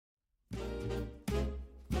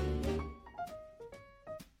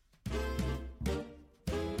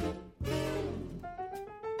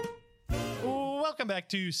Welcome back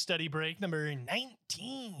to Study Break number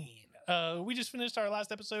 19. We just finished our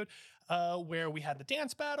last episode where we had the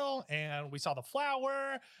dance battle and we saw the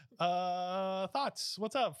flower. Thoughts?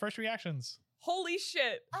 What's up? First reactions? Holy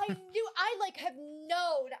shit. I have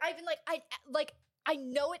known. I've been I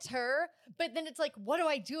know it's her, but then it's like, what do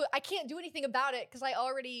I do? I can't do anything about it because that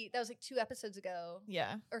was like 2 episodes ago.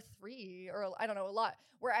 Yeah. Or 3, or I don't know, a lot,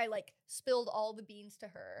 where I spilled all the beans to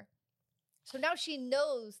her. So now she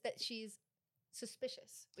knows that she's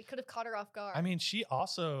suspicious. We could have caught her off guard. I mean, she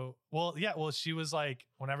also, she was like,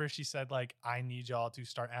 whenever she said I need y'all to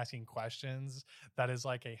start asking questions, that is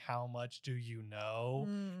like a how much do you know?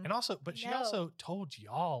 And also, but she also told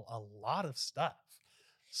y'all a lot of stuff.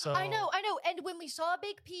 So I know. And when we saw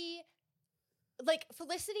Big P,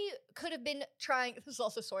 Felicity could have been trying, this is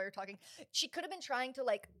also Sawyer talking, she could have been trying to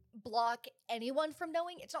block anyone from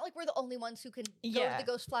knowing. It's not like we're the only ones who can go to the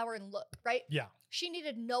ghost flower and look, right? Yeah. She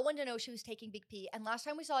needed no one to know she was taking Big P. And last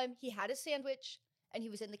time we saw him, he had his sandwich and he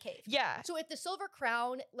was in the cave. Yeah. So if the Silver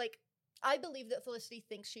Crown, I believe that Felicity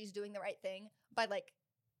thinks she's doing the right thing by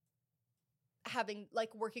having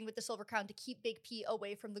working with the Silver Crown to keep Big P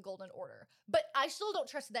away from the Golden Order. But I still don't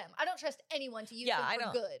trust them. I don't trust anyone to use them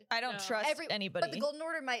for good. I don't trust anybody. But the Golden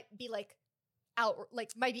Order might be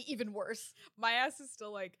might be even worse. My ass is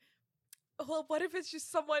still well, what if it's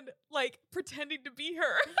just someone pretending to be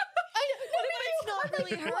her? It's not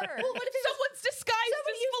really her. Well, what if someone's disguised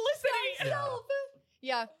as Felicity?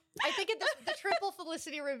 Yeah. I think at the triple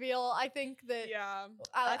Felicity reveal, I think that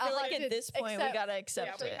I feel like at this point we gotta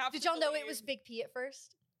accept it. Did y'all know it was Big P at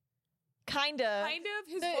first? Kinda.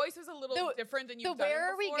 His voice was a little different than you've done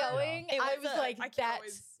where are we going? Yeah. I was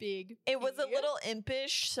that's Big It was a little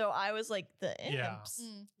impish, so I was like, the imps.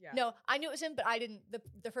 Yeah. No, I knew it was him, but I didn't.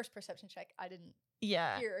 The first perception check, I didn't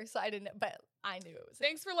hear, so I didn't. But I knew it was him.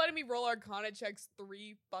 Thanks for letting me roll Arcana checks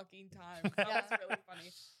 3 fucking times. That was really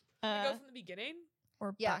funny. Can we go from the beginning?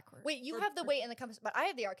 Or backwards. Wait, you have the weight and the compass, but I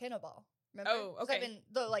have the Arcana ball. Remember? Oh, okay. I've been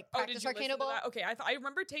the practice Arcana ball. Okay, I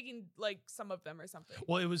remember taking some of them or something.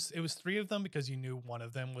 Well, it was 3 of them because you knew one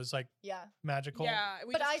of them was magical. Yeah,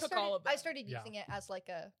 but I started using it as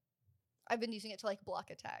I've been using it to block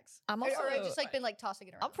attacks. I'm also, or I've just been tossing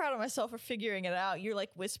it around. I'm proud of myself for figuring it out. You're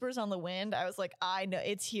whispers on the wind. I was like, I know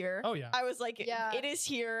it's here. Oh yeah. I was like, it is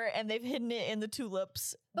here, and they've hidden it in the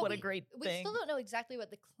tulips. But what a great thing. We still don't know exactly what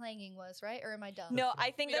the clanging was, right? Or am I dumb? No,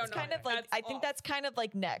 I think that's kind of that's kind of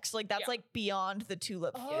next. That's beyond the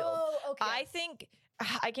tulip field. Oh, okay.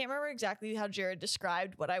 I can't remember exactly how Jared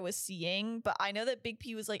described what I was seeing, but I know that Big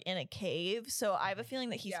P was in a cave, so I have a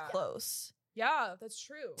feeling that he's close. Yeah, that's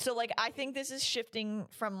true. So I think this is shifting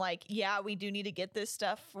from we do need to get this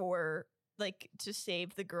stuff for to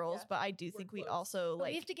save the girls, but I do think we also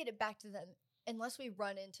we have to get it back to them unless we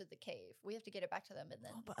run into the cave. We have to get it back to them and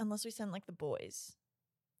then but unless we send the boys.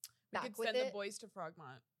 We could send the boys to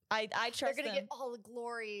Frogmont. I trust they're gonna them. get all the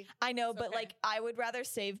glory. I know, but I would rather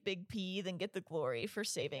save Big P than get the glory for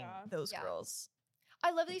saving those girls.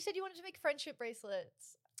 I love that you said you wanted to make friendship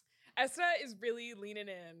bracelets. Essa is really leaning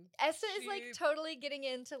in. Essa is totally getting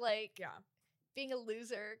into being a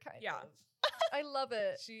loser kind of. I love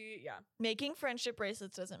it. Making friendship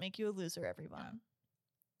bracelets doesn't make you a loser, everyone.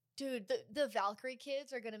 Dude, the Valkyrie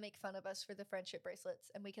kids are gonna make fun of us for the friendship bracelets,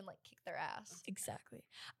 and we can kick their ass. Exactly.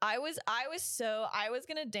 I was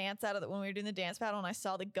gonna dance out of when we were doing the dance battle, and I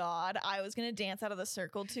saw the god. I was gonna dance out of the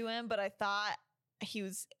circle to him, but I thought he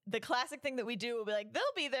was the classic thing that we do. We'll be they'll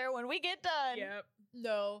be there when we get done. Yep.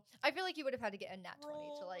 No, I feel like you would have had to get a nat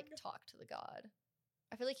 20 to talk to the god.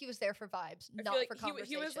 I feel like he was there for vibes, not for conversation.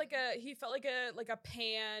 He was he felt like a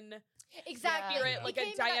Pan. Exactly. Spirit, a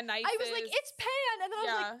Dionysus. I was like, it's Pan, and then I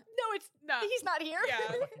was like, no, it's no, he's not here.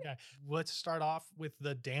 Yeah. Okay. Let's start off with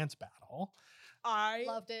the dance battle. I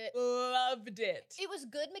loved it. It was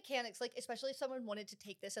good mechanics, especially if someone wanted to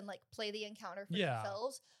take this and play the encounter for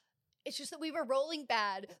themselves. It's just that we were rolling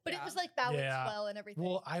bad, but it was balanced well and everything.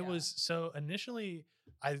 Well, I was so initially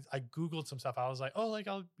I Googled some stuff. I was like, oh,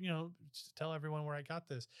 I'll just tell everyone where I got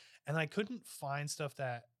this. And I couldn't find stuff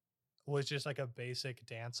that was just a basic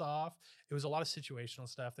dance off. It was a lot of situational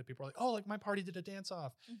stuff that people were like, oh, my party did a dance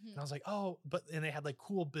off. And I was like, oh, and they had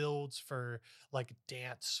cool builds for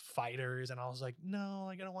dance fighters. And I was like, no,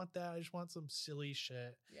 I don't want that. I just want some silly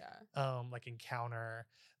shit. Yeah. Encounter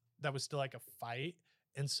that was still a fight.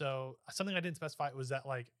 And so something I didn't specify was that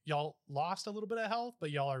y'all lost a little bit of health,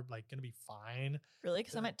 but y'all are gonna be fine. Really?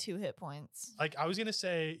 Because I'm at 2 hit points. I was gonna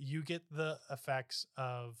say you get the effects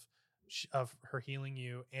of her healing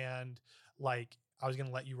you, and I was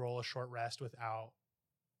gonna let you roll a short rest without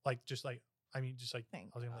just I mean, just like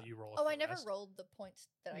Thank I was gonna let God. you roll. Oh, for I the never rest. rolled the points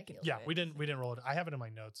that I We can- healed. Yeah, it. we didn't roll it. I have it in my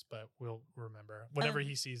notes, but we'll remember whenever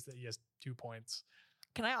he sees that he has 2 points.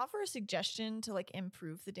 Can I offer a suggestion to like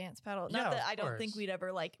improve the dance paddle? Yeah, Not that of I don't think course. we'd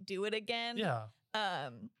ever like do it again. Yeah,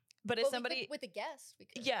 But if Well, somebody with a guest, we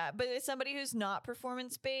could. yeah, but as somebody who's not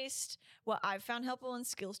performance based, what I've found helpful in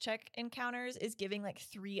skills check encounters is giving like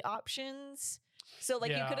 3 options. So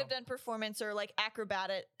like you could Yeah. have done performance or like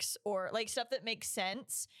acrobatics or like stuff that makes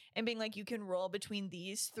sense and being like you can roll between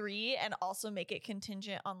these 3 and also make it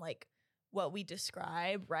contingent on like what we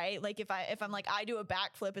describe, right? Like if I'm like I do a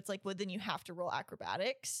backflip, it's like well then you have to roll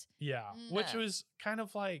acrobatics. yeah. Mm. Which Yeah. was kind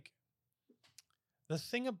of like the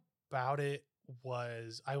thing about it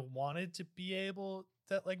was I wanted to be able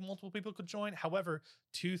that like multiple people could join. However,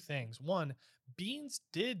 2 things. One, Beans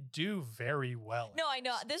did do very well. No, I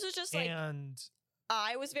know. This was just like and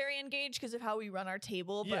I was very engaged because of how we run our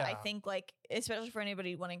table, but I Yeah. think like especially for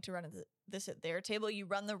anybody wanting to run this at their table, you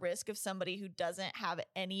run the risk of somebody who doesn't have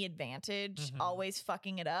any advantage Mhm. always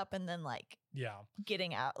fucking it up and then like yeah,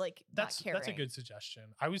 getting out like that's not a caring. good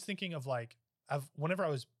suggestion. I was thinking of like whenever I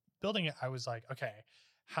was building it, I was like, okay,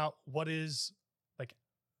 what is like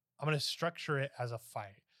I'm gonna structure it as a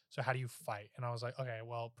fight. So how do you fight? And I was like, okay,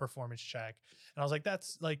 well, performance check. And I was like,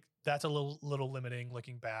 that's a little limiting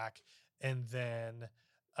looking back. And then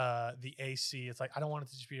the AC, it's like I don't want it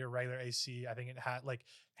to just be a regular AC. I think it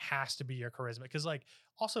has to be your charisma because like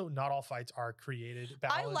also not all fights are created. I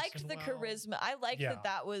balanced liked and the well. charisma. I liked Yeah.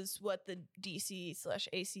 that was what the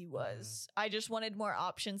DC/AC was. I just wanted more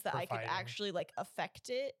options that For I could fighting. actually like affect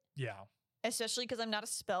it. Yeah, Especially because I'm not a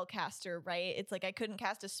spellcaster, right? It's like I couldn't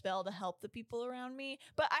cast a spell to help the people around me,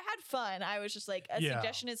 but I had fun. I was just like, a Yeah.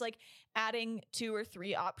 suggestion is like adding 2 or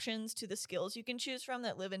 3 options to the skills you can choose from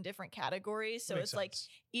that live in different categories. So Makes it's like, sense.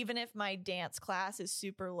 even if my dance class is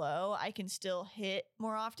super low, I can still hit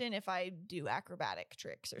more often if I do acrobatic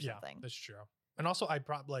tricks or Yeah, something. that's true. And also, I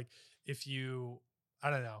probably like if you, I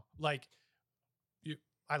don't know, like you,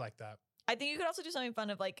 I like that. I think you could also do something fun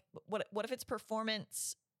of like, what if it's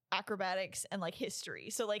performance, acrobatics, and like history?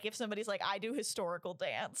 So like if somebody's like, I do historical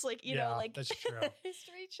dance, like, you know, Yeah, like that's true.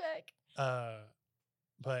 History check.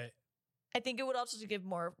 But I think it would also give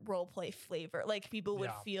more role play flavor. Like people would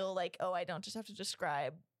Yeah. feel like, oh, I don't just have to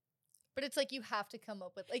describe. But it's like you have to come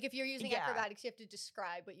up with like if you're using Yeah. acrobatics, you have to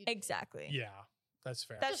describe what you do. Exactly. yeah, that's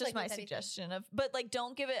fair. That's Just just like my with anything. suggestion of, but like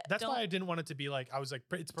don't give it. That's don't, why I didn't want it to be like I was like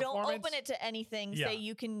it's don't performance. open it to anything. Yeah. Say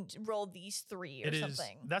you can roll these 3 or It is.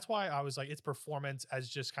 something. That's why I was like it's performance as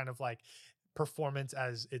just kind of like performance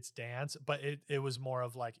as it's dance, but it was more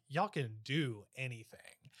of like y'all can do anything.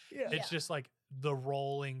 Yeah. It's just like the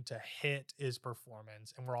rolling to hit is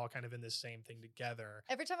performance, and we're all kind of in this same thing together.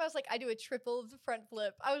 Every time I was like, I do a triple of the front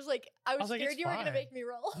flip, I was was like, scared it's you were gonna fine. make me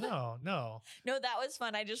roll. No, No, that was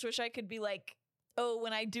fun. I just wish I could be like, oh,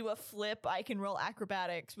 when I do a flip, I can roll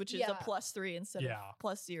acrobatics, which is Yeah. a +3 instead Yeah. of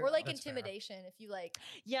 +0. Or like That's fair. intimidation if you like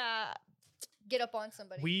yeah, get up on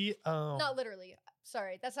somebody. we Not literally.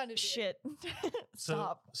 Sorry, that sounded weird. shit. so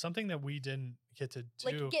Stop. something that we didn't get to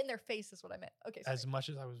Like do get in their face is what I meant. Okay, sorry. as much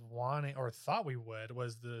as I was wanting or thought we would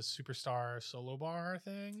was the superstar solo bar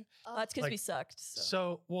thing. That's because like- we sucked. So.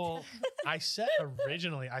 So, well, I set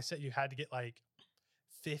you had to get like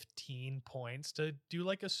 15 points to do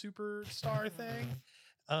like a superstar thing.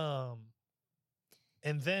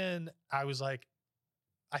 And then I was like,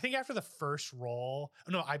 I think after the first roll,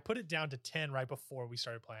 no, I put it down to 10 right before we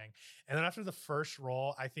started playing. And then after the first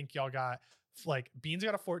roll, I think y'all got like Beans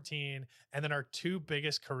got a 14, and then our 2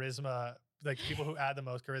 biggest charisma, like people who add the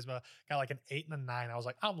most charisma, got like an 8 and a 9. I was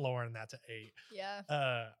like, I'm lowering that to 8.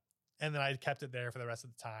 Yeah. And then I kept it there for the rest of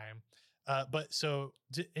the time. But so,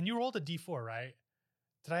 and you rolled a D4, right?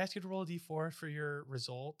 Did I ask you to roll a D4 for your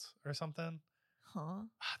result or something? Huh?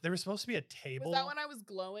 There was supposed to be a table. Was that when I was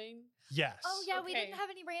glowing? Yes. Oh yeah, we Okay. didn't have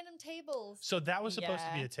any random tables. So that was supposed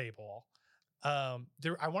to be Yeah. a table.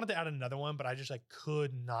 I wanted to add another one, but I just like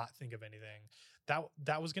could not think of anything.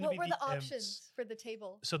 That was going to What be were the imps. options for the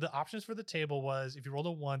table? So the options for the table was if you rolled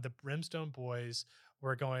a 1, the Brimstone Boys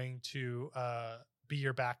were going to be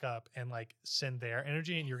your backup and like send their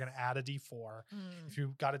energy, and you're going to add a D4. Mm. If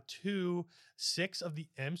you got a 2, 6 of the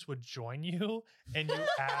imps would join you, and you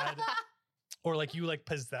add, or like you like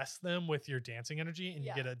possess them with your dancing energy, and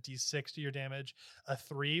Yeah. you get a D6 to your damage. A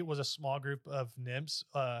 3 was a small group of nymphs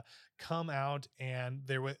come out, and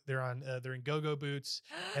they're in go-go boots,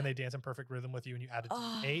 and they dance in perfect rhythm with you, and you add a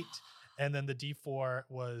D8. And then the D4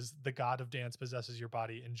 was the god of dance possesses your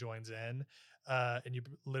body and joins in, and you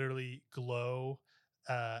literally glow,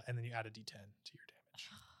 and then you add a D10 to your damage.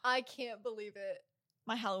 I can't believe it.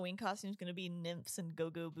 My Halloween costume is going to be nymphs and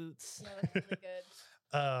go-go boots. No, that's really good.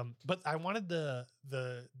 But I wanted the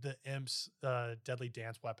Imp's deadly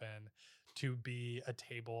dance weapon to be a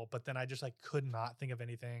table, but then I just like could not think of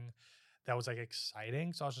anything that was like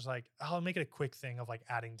exciting. So I was just like, oh, I'll make it a quick thing of like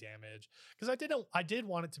adding damage. Because I did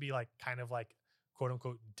want it to be like kind of like quote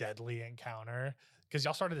unquote deadly encounter. Because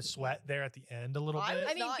y'all started to sweat there at the end a little bit.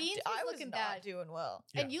 I mean, Beans was looking bad. doing well.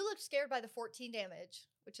 Yeah. And you looked scared by the 14 damage,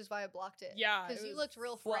 which is why I blocked it. Yeah, Because it you was- looked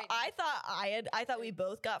real Well, frightened. I thought we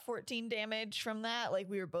both got 14 damage from that. Like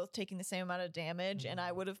we were both taking the same amount of damage, and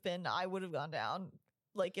I would have gone down.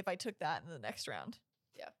 Like if I took that in the next round.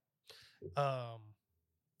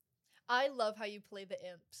 I love how you play the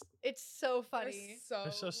imps. It's so funny.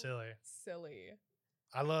 They're so silly. silly.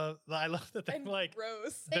 I love that they're And like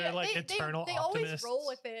gross. they're like eternal they always optimists. roll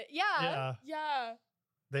with it. Yeah. Yeah. Yeah.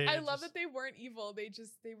 They I love just- that they weren't evil. They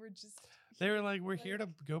were just They were like, we're here to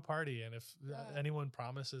go party, and if Yeah. anyone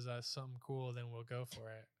promises us something cool, then we'll go for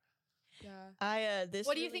it. Yeah.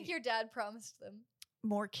 What do you think your dad promised them?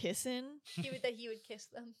 more kissing? That he would kiss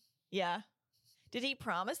them. Yeah. Did he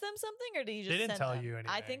promise them something, or did he just? They didn't send tell them? you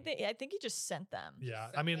I think he just sent them. Yeah,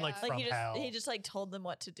 I mean, like Yeah. from Like hell. he just like told them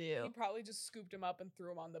what to do. He probably just scooped him up and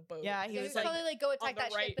threw him on the boat. Yeah, he They was would like probably like go attack on the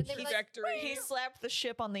that right ship, and they were like, trajectory. he slapped the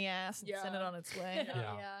ship on the ass and sent it Yeah. on its way.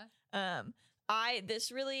 Yeah.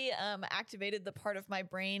 This really activated the part of my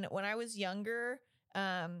brain when I was younger.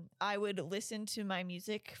 I would listen to my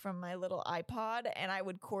music from my little iPod, and I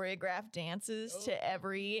would choreograph dances to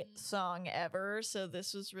every song ever. So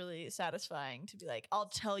this was really satisfying to be like, I'll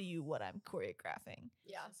tell you what I'm choreographing,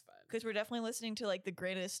 Yeah. That's fun. because we're definitely listening to like the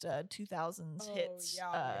greatest 2000s Oh, hits.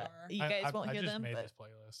 yeah, we are. You guys won't I hear just them, made but this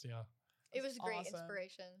playlist. Yeah. It was great Awesome.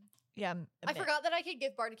 inspiration. yeah, I forgot that I could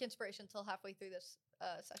give bardic inspiration until halfway through this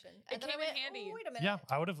session. It And then I came in went, handy. Oh, wait a minute. Yeah,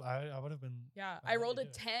 I would have been. Yeah. I I rolled a do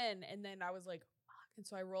it. 10 and then I was like, fuck. And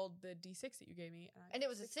so I rolled the D6 that you gave me. I And got it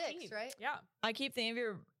was a 6, right? Yeah. I keep thinking of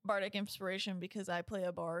your bardic inspiration because I play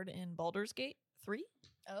a bard in Baldur's Gate 3.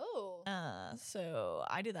 Oh, So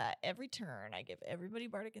I do that every turn. I give everybody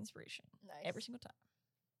bardic inspiration nice. every single time.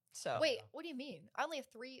 So Wait, what do you mean? I only have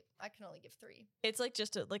 3. I can only give 3. it's like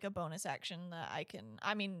just a bonus action that I can.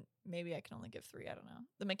 I mean, maybe I can only give 3. I don't know.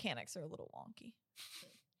 The mechanics are a little wonky.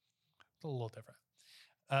 It's a little different.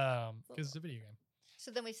 Because it's a video game. So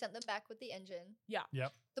then we sent them back with the engine. Yep.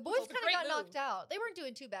 The boys was a kind of great got move. knocked out. They weren't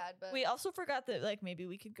doing too bad, but We also forgot that like maybe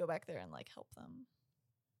we could go back there and like help them.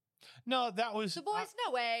 No, that was the boys,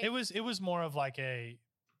 no way. it was more of like a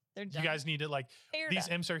They're you done. guys need to like They're these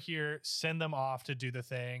done. imps are here, send them off to do the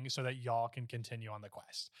thing so that y'all can continue on the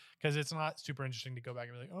quest. Because it's not super interesting to go back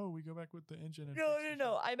and be like, oh, we go back with the engine. And No, fix this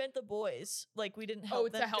no. shit. I meant the boys. Like we didn't help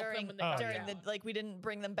to them help them during when they got during the down. like we didn't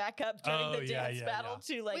bring them back up during Oh, the yeah, dance yeah, battle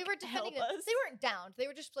to like we were defending help them. us. They weren't downed. They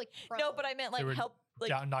were just like prone. No, but I meant like were help.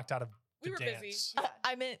 Like Knocked out of We the were dance. busy. Yeah.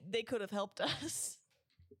 I meant they could have helped us.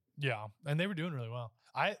 Yeah, and they were doing really well.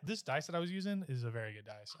 This dice that I was using is a very good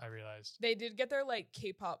dice. I realized. They did get their like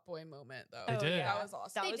K-pop boy moment though. They did. That was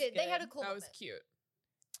awesome. That they was did. They had a good. cool That was moment. cute.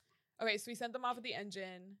 Okay, so we sent them off with the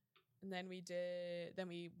engine, and then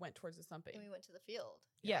we went towards the thumping. And we went to the field.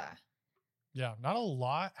 Yeah. Yeah, not a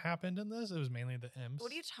lot happened in this. It was mainly the imps.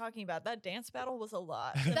 What are you talking about? That dance battle was a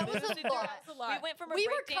lot. That was a lot. We went from a We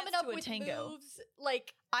were break coming dance up to a with tango. moves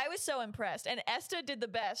like I was so impressed. And Esta did the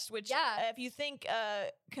best, which Yeah. if you think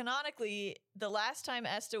canonically, the last time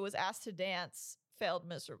Esta was asked to dance failed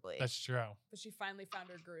miserably. That's true. But she finally found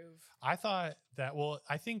her groove. I thought that, well,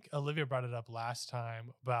 I think Olivia brought it up last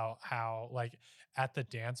time about how, like, at the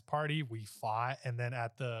dance party, we fought, and then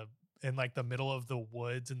in like the middle of the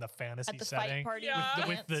woods in the fantasy At the fight setting party, Yeah.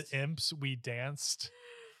 we with the danced. imps, we danced.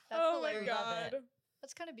 that's oh my hilarious. god.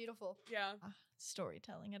 That's kind of beautiful. Yeah.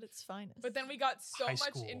 Storytelling at its finest. But then we got so High much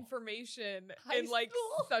school. information High in like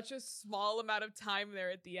school. such a small amount of time there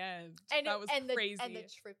at the end. And that was crazy. and the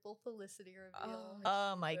triple Felicity reveal.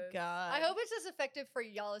 oh my Jesus. god. I hope it's as effective for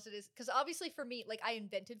y'all as it is, because obviously for me, like I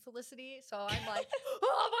invented Felicity, so I'm like,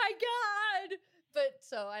 oh my god! But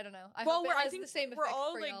so I don't know. I hope it I has think the same effect we're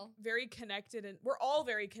all for like y'all. very connected, and we're all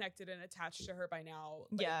very connected and attached to her by now.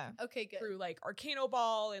 Like, yeah. Okay, good. through like Arcano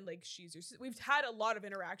Ball and like she's your we've had a lot of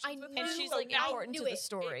interactions I with knew her. And she's so like now important to knew the it.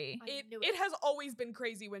 story. I it, knew it has always been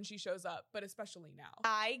crazy when she shows up, but especially now.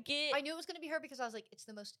 I get I knew it was gonna be her because I was like, it's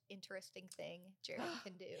the most interesting thing Jared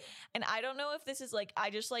can do. and I don't know if this is like I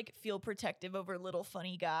just like feel protective over little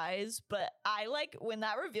funny guys, but I like when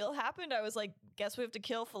that reveal happened, I was like, guess we have to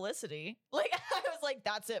kill Felicity. Like I was was like,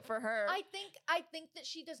 that's it for her. I think that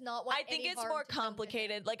she does not want. I think any it's harm more to come to him.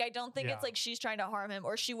 complicated. Like, I don't think it's like she's trying to harm him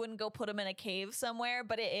or she wouldn't go put him in a cave somewhere.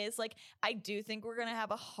 But it is like, I do think we're going to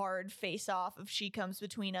have a hard face off if she comes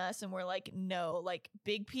between us and we're like, no, like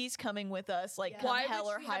Big P's coming with us, like come Why hell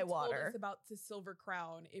would or she high have told water. us about the Silver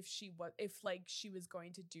Crown if she was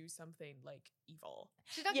going to do something like evil?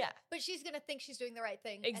 She's not Yeah. gonna, but she's gonna think she's doing the right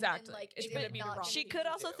thing. Exactly. And then, like, It's it gonna would be the not wrong She thing could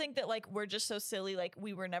to also do. think that like we're just so silly, like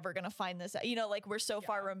we were never gonna find this. You know, like we're so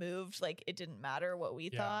far Yeah. removed, like it didn't matter what we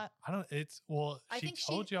Yeah. thought. I don't. It's well. I She think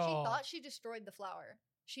told she y'all. thought she destroyed the flower.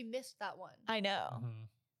 She missed that one. I know. Mhm.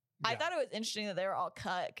 I Yeah. thought it was interesting that they were all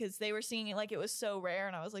cut because they were seeing it like it was so rare,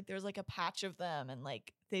 and I was like, there's like a patch of them, and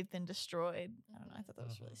like they've been destroyed. I don't know. I thought that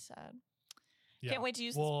was really sad. Yeah. Can't wait to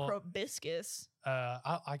use Well, this proboscis.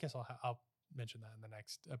 I guess I'll mention that in the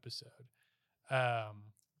next episode.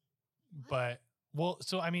 But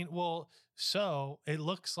so it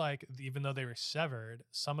looks like even though they were severed,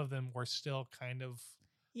 some of them were still kind of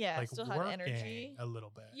Yeah, like still had working energy. a little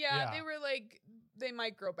bit. Yeah, they were like they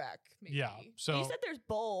might grow back. Maybe. Yeah. So You said there's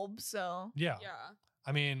bulbs, so yeah. Yeah.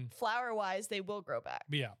 I mean, flower wise, they will grow back.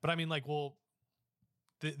 yeah. But I mean, like, well,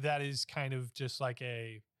 that is kind of just like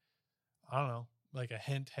I don't know, like a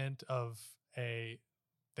hint of they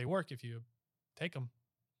work if you take them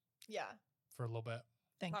Yeah. for a little bit.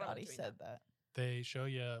 Thank Thought God about he doing said that. They show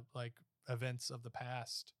you like events of the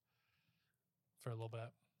past for a little bit.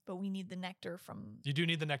 But we need the nectar from. You do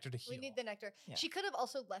need the nectar to heal. We need the nectar. Yeah. She could have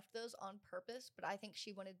also left those on purpose, but I think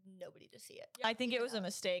she wanted nobody to see it. I think it even was a us.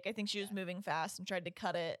 mistake. I think she was Yeah. moving fast and tried to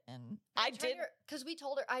cut it, and I did. Because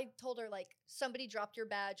I told her like somebody dropped your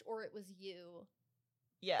badge or it was you.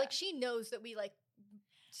 Yeah. Like she knows that we like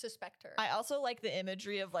suspect her. I also like the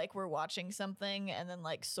imagery of like we're watching something and then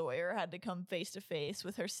like Sawyer had to come face to face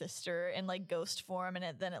with her sister in like ghost form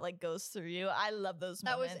and then it like goes through you. I love those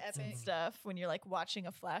That was moments and epic. stuff when you're like watching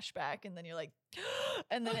a flashback and then you're like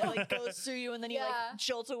and then it like goes through you and then you Yeah. like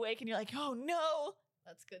jolt awake and you're like, oh no.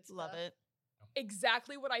 That's good stuff. Love it.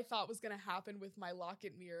 Exactly what I thought was gonna happen with my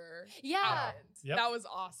locket mirror. Yeah. happened. Yep. That was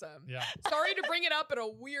awesome. Yeah. Sorry to bring it up at a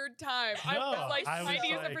weird time. I No, was like I was trying to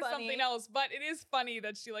use it like- for Funny. something else, but it is funny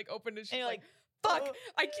that she like opened it. She's And you're like, like, "Fuck!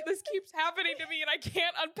 This keeps happening to me, and I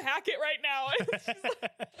can't unpack it right now." It's just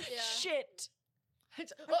like, Yeah. Shit.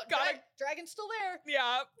 It's, Gotta- dragon's still there.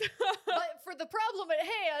 yeah, But for the problem at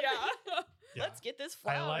hand. yeah. Yeah. Let's get this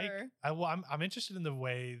I flower. like. I'm interested in the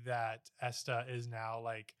way that Esta is now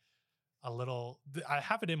like a little. I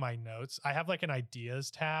have it in my notes. I have like an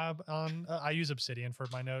ideas tab on. I use Obsidian for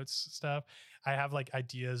my notes stuff. I have like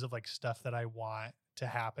ideas of like stuff that I want to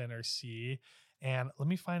happen or see. And let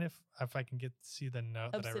me find if I can see the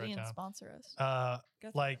note that I wrote Obsidian down. sponsor us. Uh,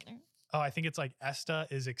 Got that like- in there. Oh, I think it's like Esta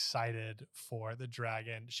is excited for the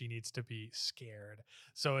dragon. She needs to be scared.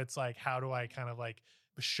 So it's like, how do I kind of like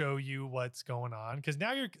show you what's going on? Because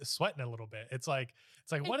now you're sweating a little bit. It's like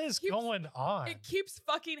It what is keeps- going on? It keeps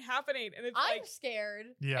fucking happening, and it's I'm like, scared.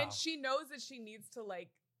 Yeah. and she knows that she needs to like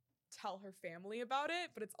tell her family about it,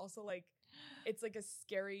 but it's also like, it's like a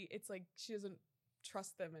scary. It's like she doesn't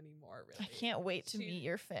trust them anymore. Really, I can't wait to She- meet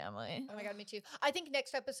your family. Oh my god, me too. I think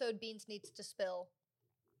next episode Beans needs to spill.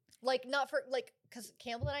 Like not for like because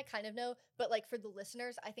Campbell and I kind of know, but like for the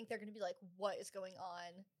listeners, I think they're gonna be like, "What is going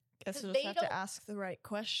on?" Guess 'Cause we'll they just have to don't- ask the right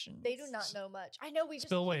questions. They do not know much. I know we just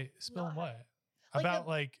Spill keep spill not- what? Like About the-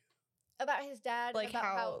 like about his dad, Like about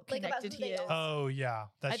how like about who connected they he is. are. oh yeah.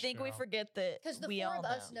 That's I think we true. forget that Because the we four all of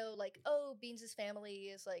us know. know, like, oh, Beans' family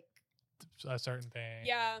is like, a certain thing.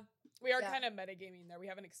 Yeah, we are Yeah. kind of metagaming there. We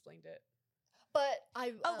haven't explained it. but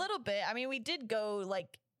I A little bit. I mean, we did go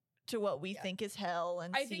like to what we Yeah. think is hell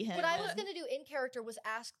and I see think him. What I was and- gonna do in character was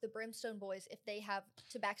ask the Brimstone Boys if they have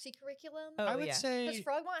Tabaxi curriculum. Oh, I would yeah. Because say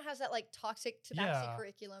Frogmont has that like toxic Tabaxi Yeah.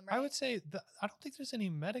 curriculum, right? I would say that I don't think there's any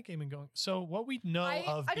metagaming going. So what we know of I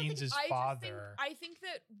don't think- Beans' I just father. I think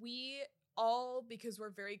that we all, because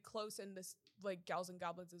we're very close and this like Gals and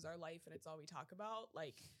Goblins is our life and it's all we talk about,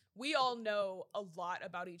 like we all know a lot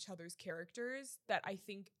about each other's characters that I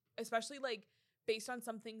think, especially like based on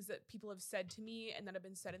some things that people have said to me and that have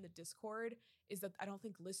been said in the Discord, is that I don't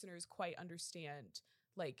think listeners quite understand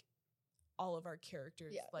like all of our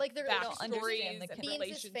characters, Yeah, like they're- they don't backstories understand the and Beans'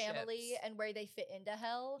 relationships. family and where they fit into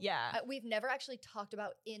hell. Yeah. We've never actually talked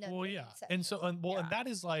about in a Well, main yeah, section. and so and Yeah. that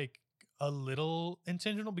is like a little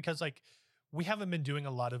intentional because like we haven't been doing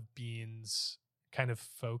a lot of Beans kind of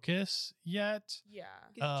focus yet. Yeah.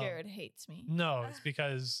 'Cause Um, Jared hates me. No, it's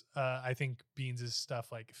because I think Beans'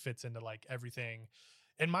 stuff like fits into like everything.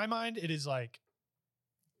 In my mind, it is like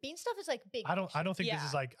Bean stuff is like big. I don't think this Yeah.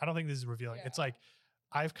 is like I don't think this is revealing. It's Yeah. like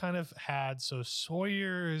I've kind of had so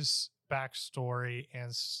Sawyer's backstory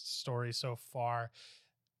and story so far,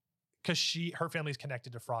 because her family is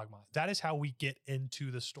connected to Frogmont. That is how we get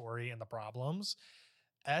into the story and the problems.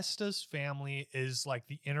 Esta's family is like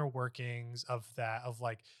the inner workings of that, of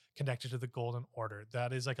like connected to the Golden Order.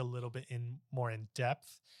 That is like a little bit more in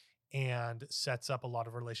depth and sets up a lot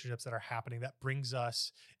of relationships that are happening. That brings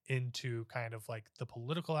us into kind of like the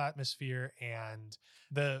political atmosphere and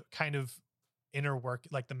the kind of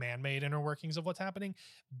like the man-made inner workings of what's happening.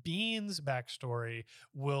 Bean's backstory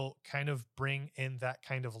will kind of bring in that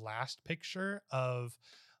kind of last picture of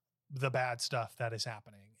the bad stuff that is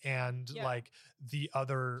happening, and like the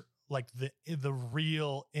other, like the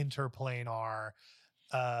real interplanar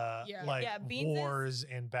wars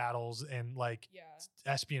and battles and like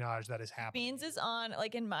espionage that is happening. Beans is on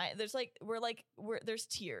like in my there's like there's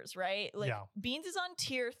tiers, right? Like Beans is on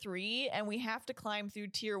tier 3 and we have to climb through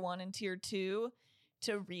tier 1 and tier 2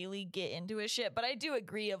 to really get into his shit. But I do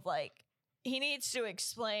agree of like he needs to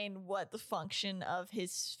explain what the function of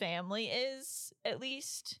his family is, at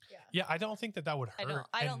least. Yeah, I don't think that would hurt.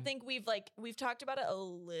 I don't think we've talked about it a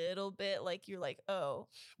little bit. Like you're like, oh.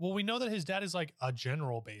 Well, we know that his dad is like a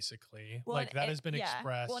general, basically. Well, like that has been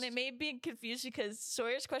expressed. Well, and it may be confused because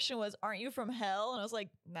Sawyer's question was, aren't you from hell? And I was like,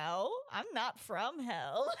 no, I'm not from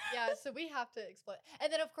hell. Yeah, so we have to explain.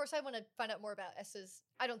 And then, of course, I want to find out more about Esta's.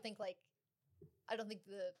 I don't think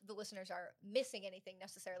the listeners are missing anything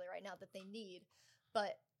necessarily right now that they need,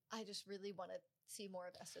 but I just really want to see more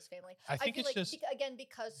of Esta's family. I think feel it's like, just again,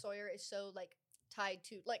 because Sawyer is so like tied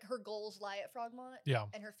to like her goals lie at Frogmont,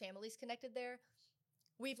 and her family's connected there.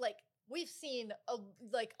 We've seen a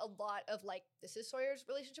lot of like, this is Sawyer's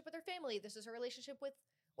relationship with her family. This is her relationship with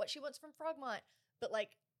what she wants from Frogmont. But like,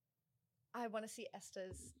 I want to see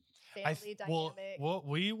Esta's family dynamic.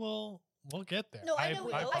 We'll get there. No, I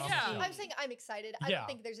know. I I'm saying I'm excited. I don't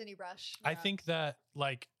think there's any rush. I think that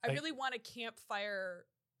like I really want a campfire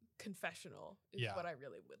confessional is what I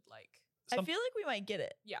really would like. I feel like we might get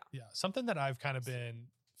it. Yeah. Something that I've kind of been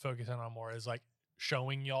focusing on more is like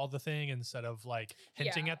showing y'all the thing instead of like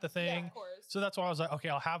hinting at the thing. Yeah, of course. So that's why I was like, okay,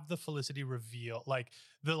 I'll have the Felicity reveal, like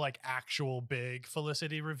the like actual big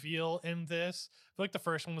Felicity reveal in this. I feel like the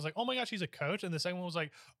first one was like, oh my gosh, she's a coach. And the second one was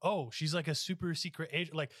like, oh, she's like a super secret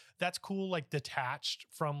agent. Like that's cool, like detached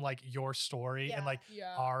from like your story and like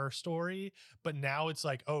our story. But now it's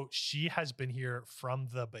like, oh, she has been here from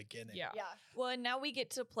the beginning. Yeah. Well, and now we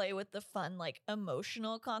get to play with the fun, like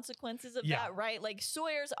emotional consequences of that, right? Like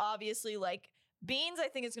Sawyer's obviously like, Beans, I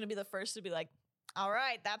think, is going to be the first to be like, all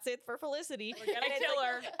right, that's it for Felicity. We're going to kill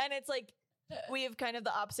her. And it's like, we have kind of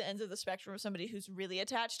the opposite ends of the spectrum of somebody who's really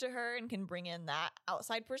attached to her and can bring in that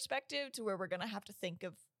outside perspective to where we're going to have to think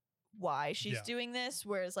of why she's doing this.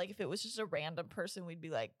 Whereas like, if it was just a random person, we'd be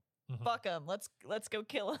like, fuck him. Let's go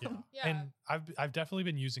kill him. Yeah. And I've definitely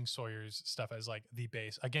been using Sawyer's stuff as like the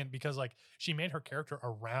base again, because like she made her character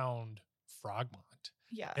around Frogmont.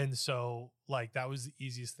 Yeah. And so like that was the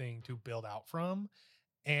easiest thing to build out from.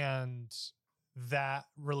 And that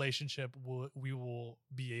relationship we will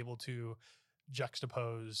be able to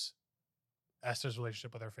juxtapose Esther's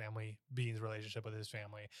relationship with her family, Bean's relationship with his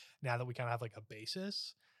family, now that we kind of have like a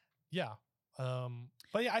basis. Yeah.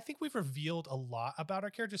 But yeah, I think we've revealed a lot about our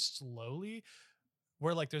characters slowly,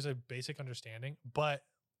 where like there's a basic understanding, but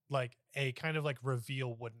like a kind of like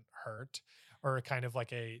reveal wouldn't hurt. Or a kind of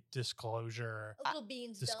like a disclosure. A little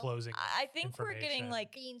Beans disclosing. I think we're getting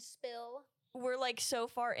like Bean spill. We're like so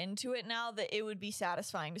far into it now that it would be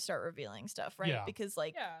satisfying to start revealing stuff, right? Yeah. Because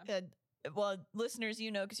like, well, listeners,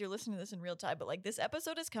 you know, because you're listening to this in real time, but like this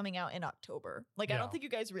episode is coming out in October. Like, I don't think you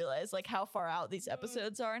guys realize like how far out these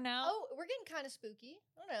episodes are now. Oh, we're getting kind of spooky.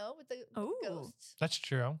 I don't know, with the ghosts. That's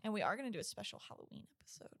true. And we are going to do a special Halloween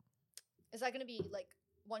episode. Is that going to be like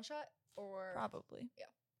one shot or? Probably. Yeah.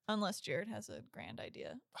 Unless Jared has a grand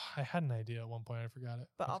idea. I had an idea at one point. I forgot it.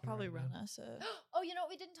 But I'll probably run us a... Oh, you know what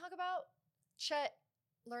we didn't talk about? Chet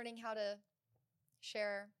learning how to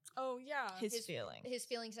share his feelings. His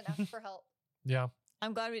feelings and ask for help. Yeah.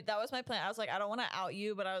 I'm glad that was my plan. I was like, I don't want to out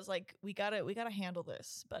you, but I was like, we gotta handle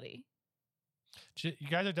this, buddy. You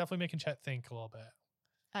guys are definitely making Chet think a little bit.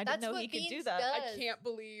 I didn't know he could do that. I can't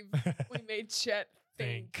believe we made Chet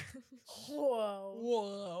think.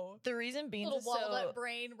 Whoa. The reason Beans is walnut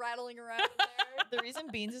brain rattling around there. The reason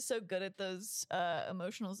Beans is so good at those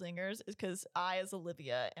emotional zingers is because I, as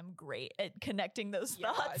Olivia, am great at connecting those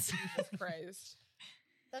thoughts. Jesus Christ.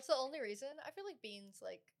 That's the only reason. I feel like Beans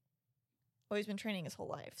like. Well, he's been training his whole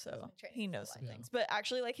life, so he knows some things. But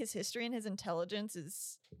actually, like his history and his intelligence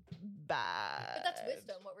is bad. But that's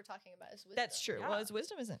wisdom. What we're talking about is wisdom. That's true. Yeah. Well, his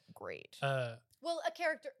wisdom isn't great. Well, a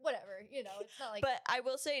character, whatever. You know, it's not like. But I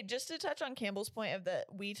will say, just to touch on Campbell's point of that,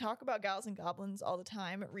 we talk about gals and goblins all the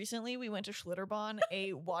time. Recently, we went to Schlitterbahn,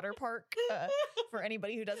 a water park for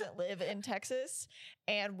anybody who doesn't live in Texas,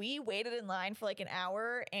 and we waited in line for like an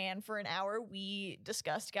hour. And for an hour, we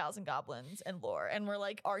discussed gals and goblins and lore, and we're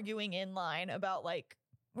like arguing in line about like.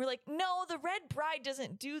 We're like, no, the Red Bride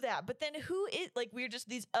doesn't do that. But then who is like? We're just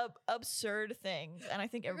these absurd things, and I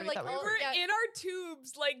think were everybody like, thought We oh, were yeah. in our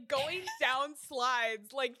tubes, like going down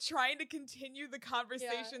slides, like trying to continue the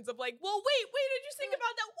conversations of like, well, wait, did you think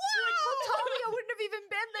about that? Whoa! Tommy, I wouldn't have even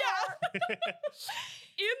been there.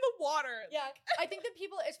 In the water. Yeah, I think that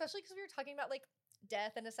people, especially because we were talking about like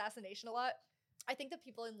death and assassination a lot, I think the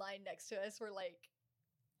people in line next to us were like,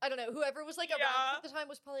 I don't know, whoever was like around Yeah. at the time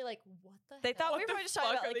was probably like, what the they thought hell? we What were the just talking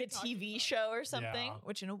fuck about are like they a talking TV about? show or something, Yeah.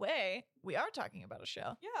 which in a way we are talking about a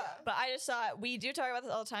show. Yeah. But I just thought we do talk about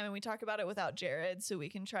this all the time, and we talk about it without Jared, so we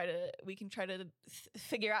can try to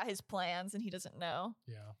figure out his plans, and he doesn't know.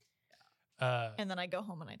 Yeah. And then I go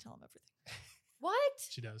home and I tell him everything. What?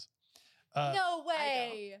 She does. No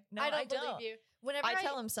way. No, I don't I believe don't. you. Whenever I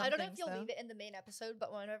tell him some I don't know things, if you'll though. leave it in the main episode,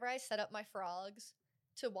 but whenever I set up my frogs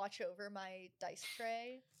to watch over my dice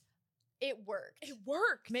tray, it worked. It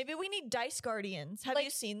worked. Maybe we need dice guardians. Have Like- you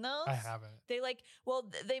seen those? I haven't. They like, well,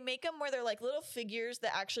 they make them where they're like little figures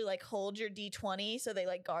that actually like hold your D20, so they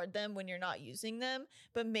like guard them when you're not using them.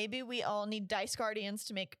 But maybe we all need dice guardians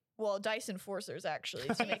to make, well, dice enforcers actually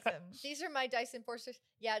to make them. These are my dice enforcers.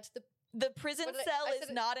 Yeah, it's The prison What did cell I is said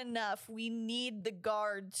it- not enough. We need the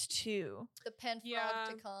guards too. the pen frog Yeah.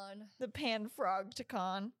 to con. The pan frog to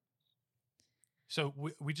con. So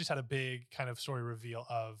we just had a big kind of story reveal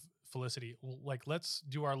of Felicity. Like, let's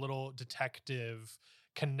do our little detective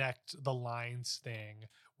connect the lines thing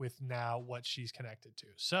with now what she's connected to.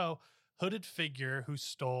 So, hooded figure who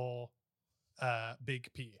stole Big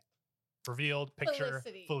P. Revealed picture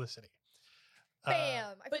Felicity. Felicity.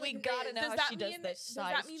 Bam! I But feel we like gotta Liz- know how she does the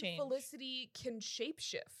size change. Felicity can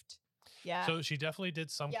shapeshift? Yeah. So she definitely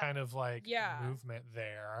did some Yeah. kind of like Yeah. movement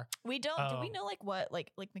there. we don't. Do we um, know like what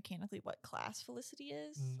like mechanically what class Felicity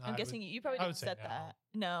is? I I'm would- guessing you probably I would didn't say set no. that.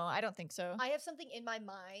 No, I don't think so. I have something in my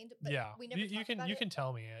mind, but Yeah, we never you talked can about you it. can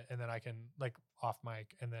tell me it, and then I can like off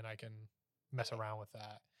mic, and then I can mess Okay. around with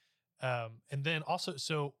that. And then also,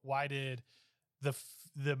 so why did the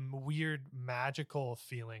weird magical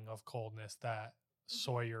feeling of coldness that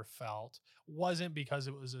Sawyer felt wasn't because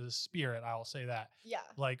it was a spirit? I'll say that. Yeah.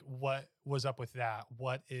 Like, what was up with that?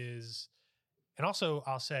 What is, and also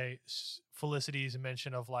I'll say Felicity's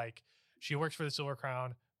mention of like she works for the Silver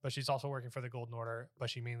Crown, but she's also working for the Golden Order, but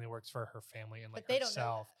she mainly works for her family and like But they don't know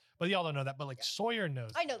herself. But y'all don't know that. But like Yeah. Sawyer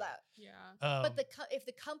knows. I know that. Yeah. But if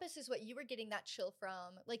the compass is what you were getting that chill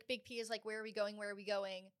from, like Big P is like, where are we going? Where are we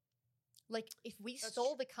going? Like, if we That's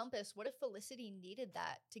stole true. the compass, what if Felicity needed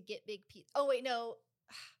that to get Big P? Oh wait, no.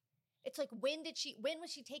 It's like when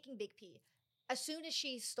was she taking Big P? As soon as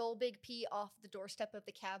she stole Big P off the doorstep of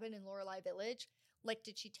the cabin in Lorelei Village, like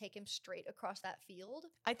did she take him straight across that field?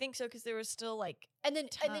 I think so because there was still like And then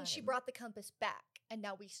she Time. brought the compass back, and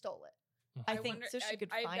now we stole it. I I think wonder- so she could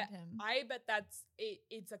I find bet- him. I bet that's it.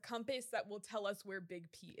 It's a compass that will tell us where Big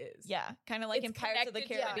P is. Yeah, kind of like It's in Pirates of the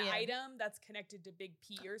connected to Caribbean. an item that's connected to Big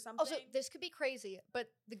P or something. Also, this could be crazy, but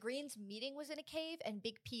the Greens' meeting was in a cave, and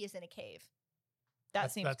Big P is in a cave. That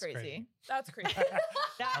seems that's crazy. crazy. That's crazy.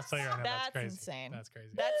 I'll tell you right now, that's crazy. insane. That's crazy.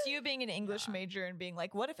 That's you being an English Yeah. major and being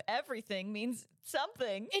like, what if everything means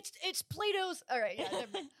something? It's Plato's. All right, yeah. Never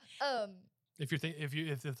mind. if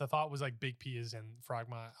if the thought was like Big P is in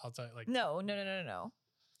Frogmont outside, like No.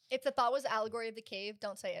 If the thought was allegory of the cave,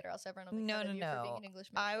 don't say it, or else everyone will make No, fun of you for no. being an English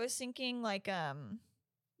major. I was thinking like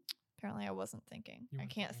apparently I wasn't thinking. You I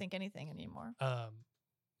weren't can't thinking. think anything anymore.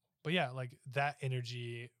 but yeah, like that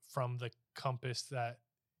energy from the compass that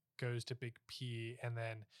goes to Big P, and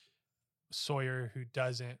then Sawyer, who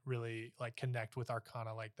doesn't really like connect with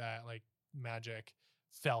Arcana like that, like magic,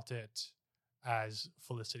 felt it as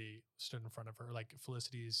Felicity stood in front of her, like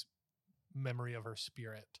Felicity's memory of her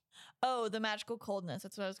spirit. Oh, the magical coldness.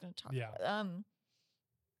 That's what I was going to talk Yeah. about.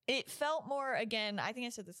 It felt more, again, I think I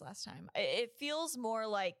said this last time. It feels more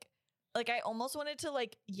like I almost wanted to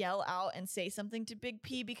like yell out and say something to Big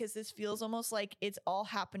P because this feels almost like it's all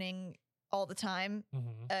happening all the time.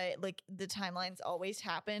 Mm-hmm. Like the timelines always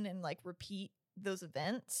happen and like repeat those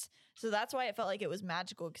events. So that's why it felt like it was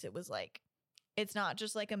magical, because it was like, it's not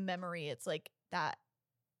just like a memory. It's like that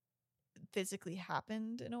physically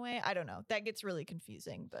happened in a way. I don't know. That gets really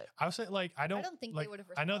confusing, but I would say like I don't think like, they would have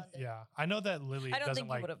I responded. know I know that Lily I don't doesn't think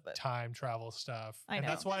you like would've, but- time travel stuff. I And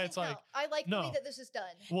know. that's why it's Doesn't like count. I like the way no. that this is done.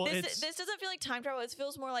 well this doesn't feel like time travel. It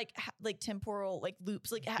feels more like temporal like